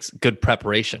communication takes good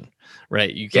preparation,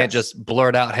 right? You can't just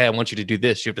blurt out, hey, I want you to do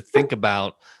this. You have to think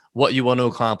about what you want to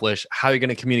accomplish, how you're going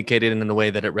to communicate it in a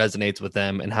way that it resonates with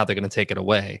them, and how they're going to take it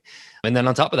away. And then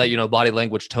on top of that, body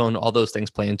language, tone, all those things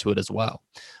play into it as well.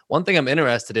 One thing I'm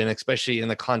interested in, especially in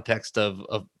the context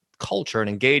of culture and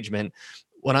engagement,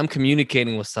 when I'm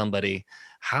communicating with somebody,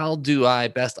 how do I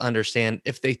best understand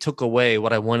if they took away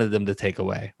what I wanted them to take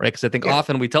away, right? Because I think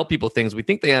often we tell people things we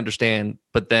think they understand,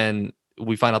 but then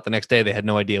we find out the next day they had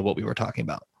no idea what we were talking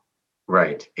about.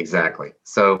 Right, exactly.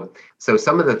 So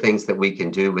some of the things that we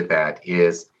can do with that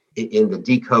is in the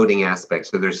decoding aspect.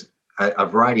 So there's a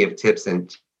variety of tips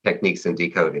and techniques in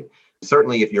decoding.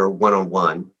 Certainly if you're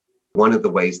one-on-one, one of the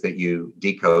ways that you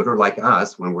decode, or like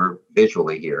us when we're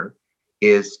visually here,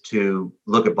 is to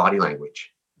look at body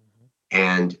language.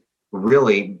 And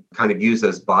really kind of use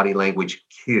those body language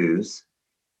cues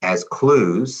as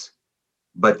clues,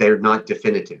 but they're not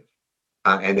definitive.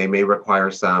 And they may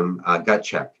require some gut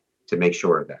check to make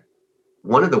sure of that.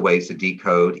 One of the ways to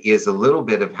decode is a little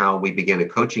bit of how we begin a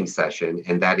coaching session,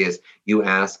 and that is you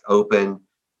ask open,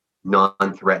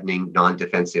 non-threatening,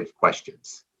 non-defensive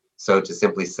questions. So to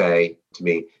simply say to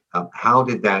me, how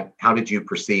did you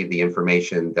perceive the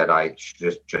information that I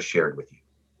just shared with you?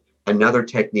 Another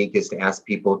technique is to ask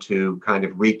people to kind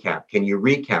of recap. Can you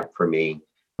recap for me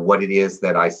what it is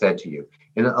that I said to you?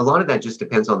 And a lot of that just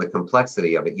depends on the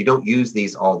complexity of it. You don't use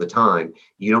these all the time.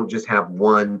 You don't just have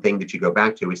one thing that you go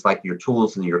back to. It's like your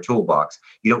tools in your toolbox.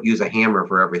 You don't use a hammer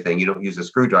for everything. You don't use a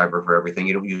screwdriver for everything.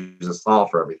 You don't use a saw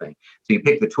for everything. So you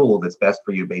pick the tool that's best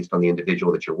for you based on the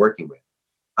individual that you're working with.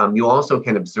 You also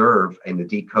can observe in the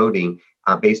decoding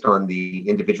based on the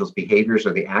individual's behaviors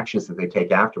or the actions that they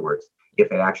take afterwards,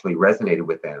 if it actually resonated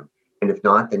with them. And if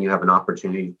not, then you have an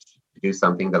opportunity to do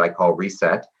something that I call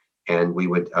reset. And we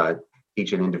would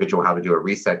teach an individual how to do a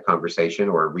reset conversation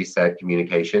or a reset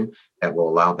communication that will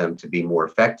allow them to be more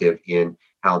effective in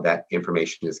how that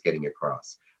information is getting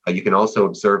across. You can also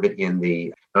observe it in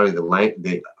not only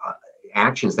the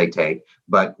actions they take,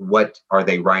 but what are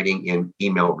they writing in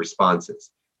email responses?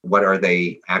 What are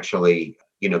they actually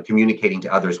communicating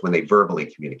to others when they verbally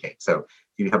communicate? So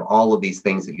you have all of these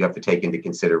things that you have to take into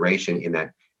consideration in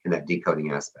that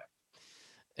decoding aspect.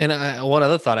 And one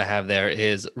other thought I have there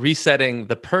is resetting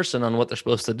the person on what they're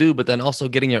supposed to do, but then also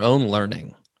getting your own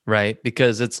learning, right?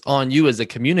 Because it's on you as a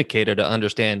communicator to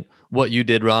understand what you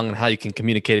did wrong and how you can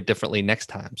communicate it differently next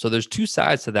time. So there's 2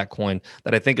 sides to that coin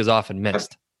that I think is often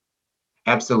missed.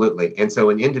 Absolutely. And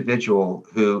so an individual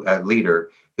a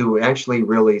leader who actually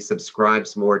really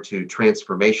subscribes more to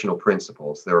transformational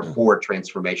principles. There are 4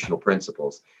 transformational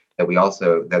principles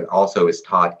that also is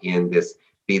taught in this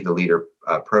Be the Leader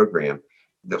program.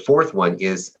 The 4th one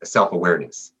is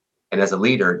self-awareness. And as a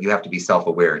leader, you have to be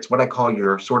self-aware. It's what I call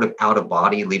your sort of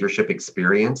out-of-body leadership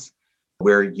experience,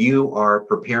 where you are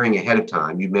preparing ahead of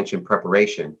time. You mentioned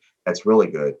preparation. That's really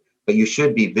good. But you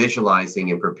should be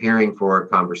visualizing and preparing for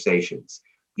conversations.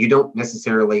 you don't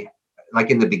necessarily, like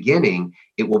in the beginning,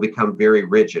 it will become very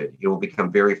rigid. It will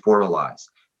become very formalized.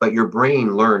 But your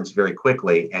brain learns very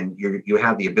quickly, and you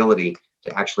have the ability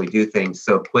to actually do things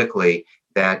so quickly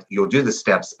that you'll do the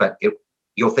steps, but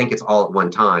you'll think it's all at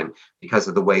one time because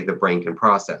of the way the brain can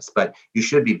process. But you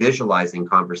should be visualizing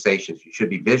conversations. You should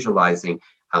be visualizing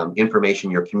information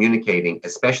you're communicating,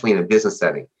 especially in a business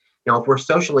setting. Now, if we're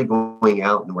socially going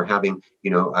out and we're having,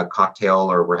 a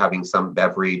cocktail, or we're having some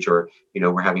beverage, or,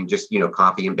 we're having just,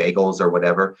 coffee and bagels or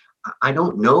whatever, I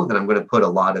don't know that I'm going to put a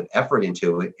lot of effort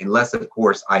into it unless, of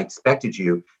course, I expected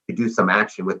you to do some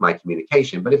action with my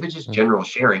communication. But if it's just general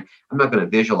sharing, I'm not going to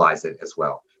visualize it as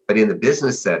well. But in the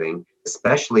business setting,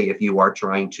 especially if you are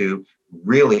trying to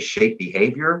really shape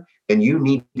behavior, then you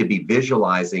need to be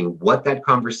visualizing what that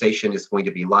conversation is going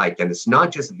to be like. And it's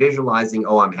not just visualizing,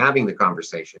 oh, I'm having the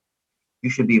conversation. You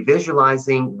should be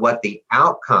visualizing what the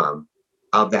outcome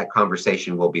of that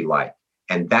conversation will be like.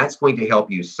 And that's going to help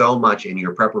you so much in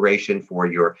your preparation for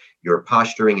your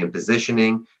posturing and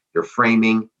positioning, your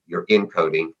framing, your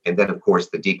encoding, and then, of course,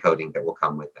 the decoding that will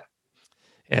come with that.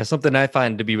 Yeah, something I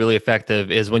find to be really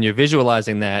effective is when you're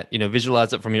visualizing that,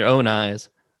 visualize it from your own eyes,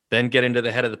 then get into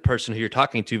the head of the person who you're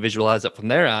talking to, visualize it from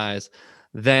their eyes,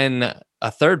 then a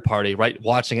third party, right,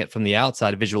 watching it from the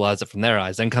outside, visualize it from their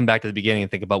eyes, then come back to the beginning and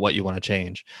think about what you want to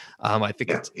change. I think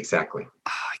it's exactly.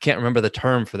 I can't remember the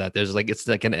term for that. It's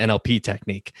like an NLP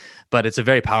technique, but it's a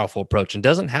very powerful approach and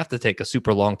doesn't have to take a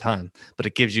super long time, but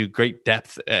it gives you great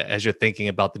depth as you're thinking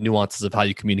about the nuances of how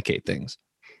you communicate things.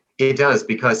 It does,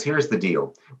 because here's the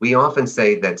deal. We often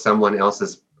say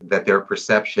that their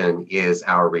perception is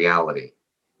our reality.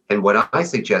 And what I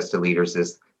suggest to leaders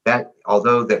is that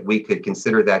although that we could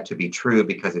consider that to be true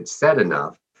because it's said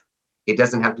enough, it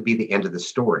doesn't have to be the end of the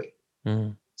story.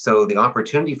 Mm. So the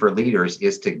opportunity for leaders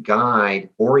is to guide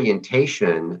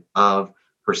orientation of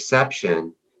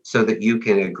perception so that you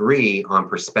can agree on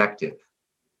perspective.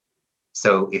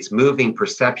 So it's moving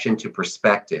perception to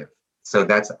perspective. So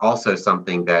that's also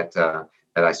something that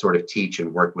I sort of teach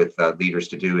and work with leaders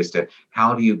to do, is to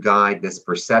how do you guide this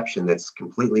perception that's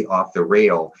completely off the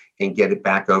rail and get it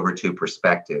back over to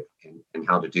perspective, and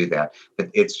how to do that.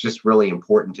 But it's just really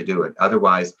important to do it.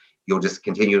 Otherwise, you'll just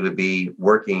continue to be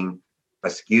working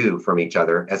askew from each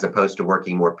other as opposed to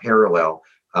working more parallel,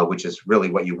 which is really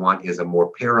what you want, is a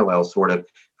more parallel sort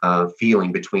of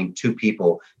feeling between two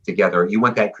people together. You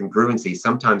want that congruency.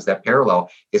 Sometimes that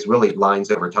parallel is really lines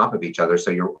over top of each other,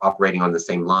 so you're operating on the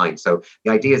same line. So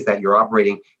the idea is that you're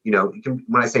operating,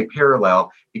 when I say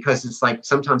parallel, because it's like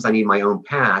sometimes I need my own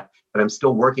path, but I'm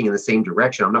still working in the same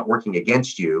direction. I'm not working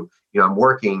against you. I'm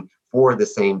working for the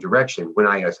same direction. When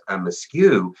I'm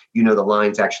askew, the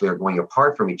lines actually are going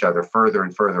apart from each other, further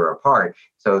and further apart.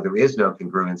 So there is no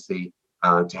congruency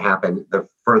to happen the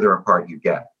further apart you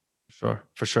get. Sure,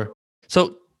 for sure.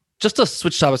 So just to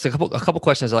switch topics, a couple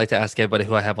questions I like to ask everybody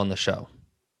who I have on the show,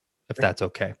 if that's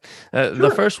okay. Sure. The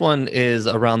first one is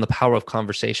around the power of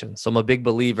conversation. So I'm a big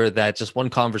believer that just one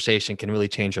conversation can really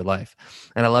change your life.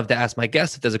 And I love to ask my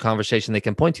guests if there's a conversation they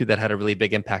can point to that had a really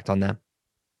big impact on them.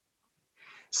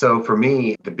 So for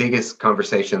me, the biggest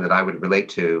conversation that I would relate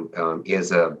to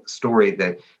is a story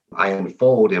that I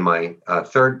unfold in my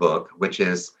third book, which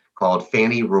is called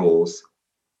Fanny Rules: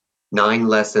 9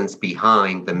 Lessons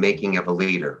Behind the Making of a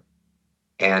Leader.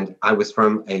 And I was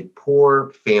from a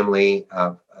poor family,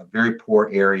 a very poor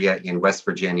area in West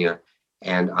Virginia.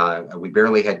 And we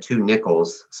barely had 2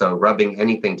 nickels. So rubbing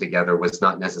anything together was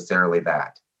not necessarily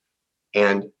that.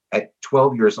 And at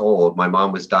 12 years old, my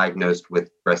mom was diagnosed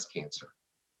with breast cancer.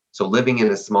 So living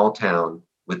in a small town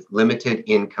with limited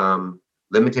income,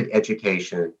 limited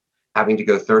education, having to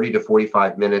go 30 to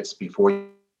 45 minutes before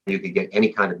you could get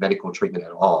any kind of medical treatment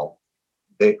at all,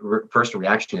 the first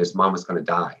reaction is mom was going to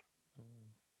die.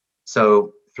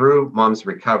 So through mom's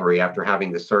recovery after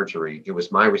having the surgery, it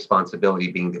was my responsibility,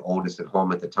 being the oldest at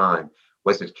home at the time,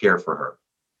 was to care for her.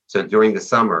 So during the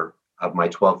summer of my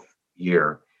 12th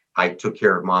year, I took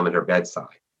care of mom at her bedside.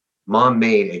 Mom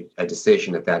made a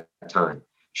decision at that time.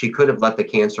 She could have let the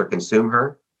cancer consume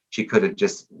her. She could have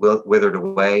just withered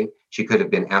away. She could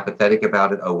have been apathetic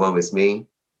about it. Oh, woe is me.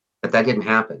 But that didn't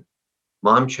happen.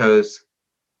 Mom chose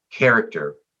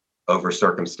character over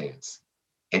circumstance.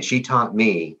 And she taught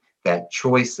me that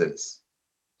choices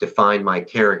define my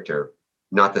character,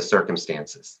 not the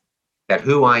circumstances. That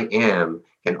who I am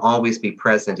can always be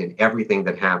present in everything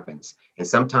that happens. And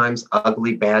sometimes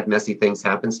ugly, bad, messy things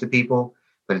happens to people,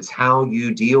 but it's how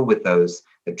you deal with those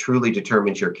that truly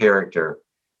determines your character,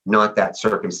 not that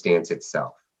circumstance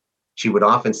itself. She would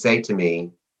often say to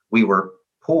me, we were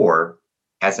poor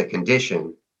as a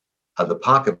condition of the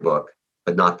pocketbook,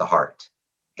 but not the heart.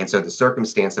 And so the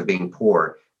circumstance of being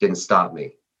poor didn't stop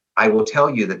me. I will tell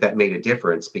you that that made a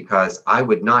difference because I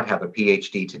would not have a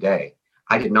PhD today.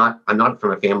 I'm not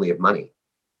from a family of money.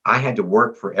 I had to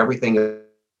work for everything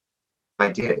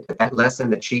I did. But that lesson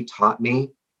that she taught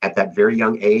me at that very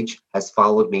young age has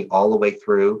followed me all the way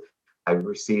through. I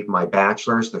received my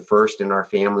bachelor's, the first in our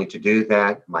family to do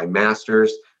that, my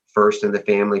master's, first in the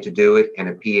family to do it, and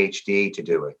a PhD to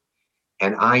do it.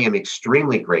 And I am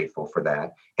extremely grateful for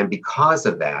that. And because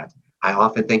of that, I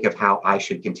often think of how I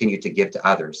should continue to give to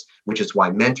others, which is why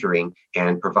mentoring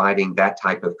and providing that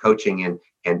type of coaching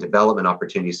and development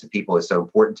opportunities to people is so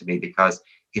important to me, because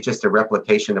it's just a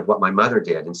replication of what my mother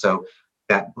did. And so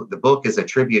that the book is a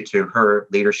tribute to her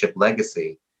leadership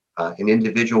legacy, an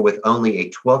individual with only a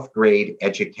 12th grade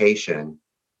education,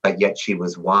 but yet she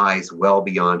was wise well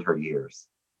beyond her years.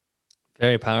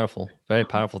 Very powerful. Very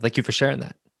powerful. Thank you for sharing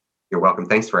that. You're welcome.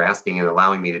 Thanks for asking and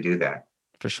allowing me to do that.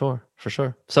 For sure. For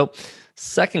sure. So,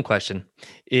 second question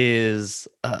is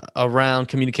around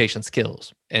communication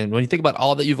skills. And when you think about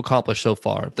all that you've accomplished so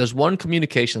far, if there's one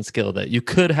communication skill that you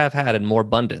could have had in more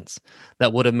abundance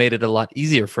that would have made it a lot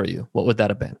easier for you, what would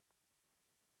that have been?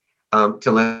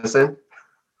 To listen.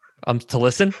 To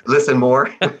listen? Listen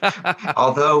more.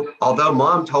 although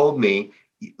mom told me,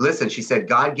 listen, she said,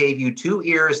 God gave you 2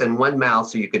 ears and 1 mouth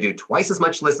so you could do twice as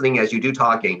much listening as you do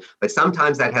talking. But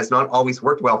sometimes that has not always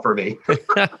worked well for me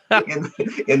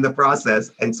in the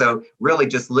process. And so really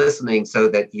just listening so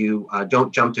that you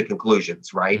don't jump to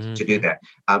conclusions, right? Mm-hmm. To do that.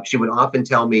 She would often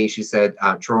tell me, she said,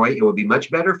 Troy, it would be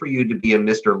much better for you to be a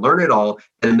Mr. Learn-It-All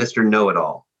than a Mr.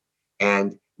 Know-It-All.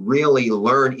 And really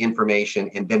learn information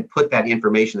and then put that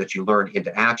information that you learned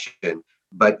into action.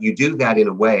 But you do that in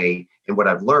a way, and what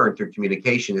I've learned through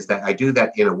communication is that I do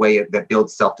that in a way that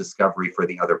builds self-discovery for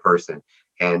the other person.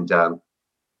 And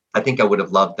I think I would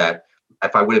have loved that.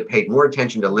 If I would have paid more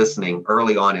attention to listening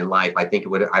early on in life, I think I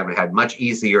would have had much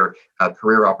easier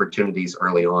career opportunities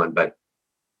early on. But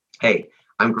hey,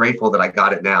 I'm grateful that I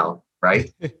got it now.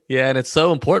 Right? Yeah. And it's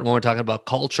so important when we're talking about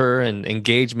culture and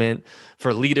engagement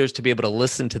for leaders to be able to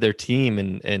listen to their team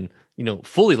and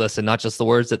fully listen, not just the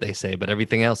words that they say, but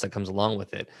everything else that comes along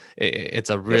with it. It's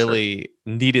a really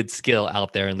needed skill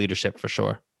out there in leadership for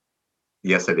sure.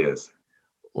 Yes, it is.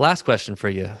 Last question for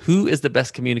you. Who is the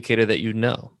best communicator that you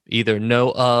know, either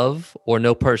know of or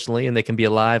know personally, and they can be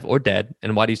alive or dead?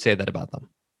 And why do you say that about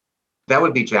them? That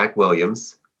would be Jack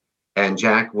Williams. And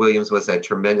Jack Williams was a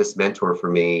tremendous mentor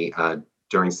for me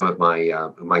during some of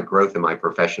my growth in my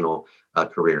professional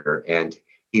career. And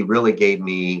he really gave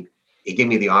me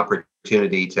the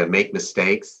opportunity to make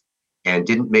mistakes and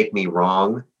didn't make me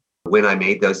wrong when I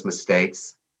made those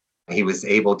mistakes. He was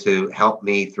able to help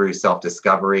me through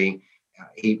self-discovery.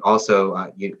 He also,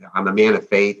 I'm a man of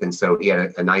faith, and so he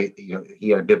had a nice, he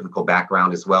had a biblical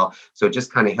background as well. So it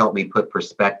just kind of helped me put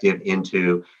perspective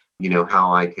into,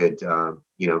 how I could,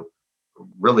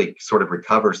 really sort of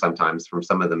recover sometimes from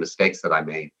some of the mistakes that I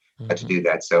made to do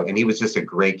that. So, and he was just a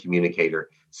great communicator,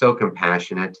 so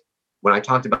compassionate. When I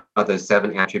talked about those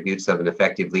 7 attributes of an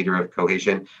effective leader of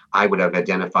Cohesion, I would have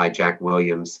identified Jack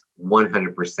Williams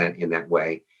 100% in that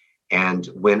way. And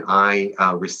when I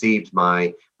received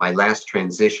my last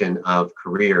transition of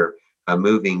career,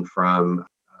 moving from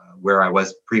where I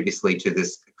was previously to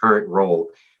this current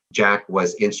role, Jack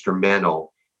was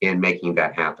instrumental in making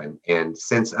that happen. And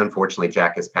since, unfortunately,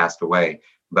 Jack has passed away,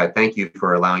 but thank you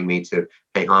for allowing me to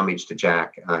pay homage to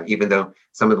Jack. Even though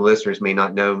some of the listeners may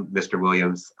not know Mr.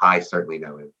 Williams, I certainly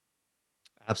know him.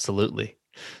 Absolutely.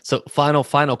 So final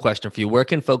question for you. Where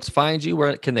can folks find you?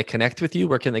 Where can they connect with you?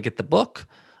 Where can they get the book,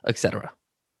 etc.?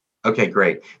 Okay,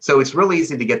 great. So it's really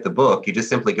easy to get the book. You just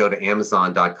simply go to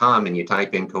Amazon.com and you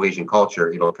type in Cohesion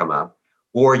Culture, it'll come up.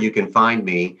 Or you can find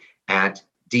me at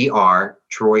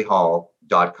drtroyhall.com.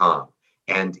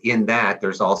 And in that,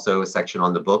 there's also a section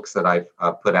on the books that I've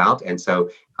put out. And so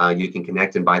you can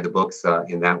connect and buy the books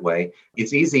in that way.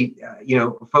 It's easy.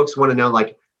 Folks want to know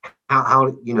like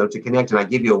how to connect. And I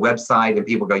give you a website and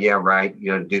people go, yeah, right,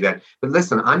 to do that. But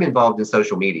listen, I'm involved in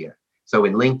social media. So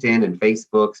in LinkedIn and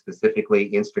Facebook,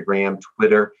 specifically Instagram,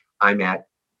 Twitter, I'm at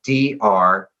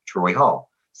Dr. Troy Hall.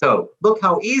 So look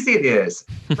how easy it is.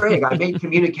 Craig, I made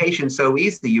communication so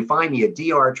easy. You find me at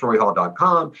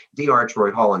drtroyhall.com, Dr.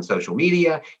 Troy Hall on social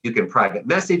media. You can private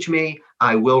message me.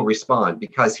 I will respond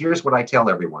because here's what I tell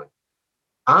everyone.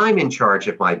 I'm in charge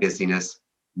of my busyness,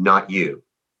 not you.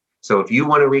 So if you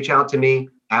want to reach out to me,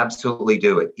 absolutely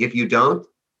do it. If you don't,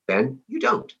 then you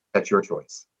don't. That's your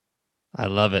choice. I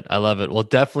love it. Well,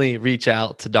 definitely reach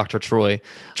out to Dr. Troy.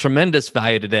 Tremendous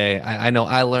value today. I know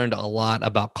I learned a lot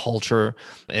about culture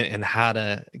and how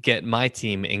to get my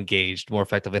team engaged more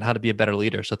effectively and how to be a better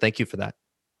leader. So thank you for that.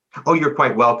 Oh, you're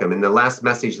quite welcome. And the last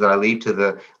message that I leave to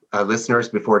the listeners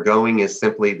before going is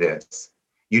simply this: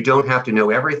 you don't have to know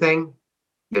everything,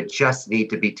 you just need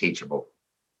to be teachable.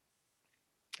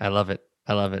 I love it.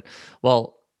 I love it.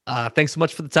 Well, thanks so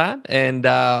much for the time, and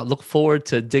look forward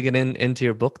to digging into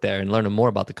your book there and learning more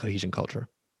about the cohesion culture.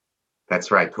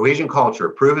 That's right. Cohesion Culture,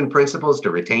 Proven Principles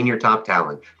to Retain Your Top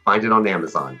Talent. Find it on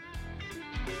Amazon.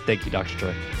 Thank you, Dr.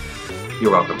 Troy.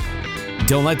 You're welcome.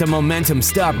 Don't let the momentum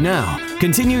stop now.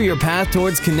 Continue your path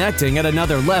towards connecting at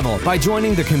another level by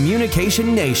joining the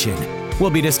Communication Nation. We'll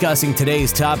be discussing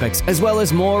today's topics as well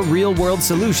as more real-world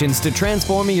solutions to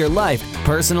transforming your life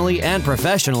personally and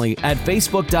professionally at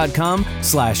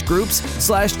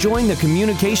facebook.com/groups/join the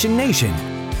Communication Nation.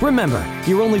 Remember,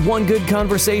 you're only one good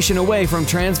conversation away from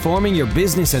transforming your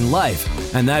business and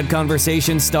life, and that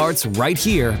conversation starts right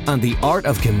here on The Art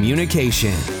of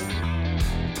Communication.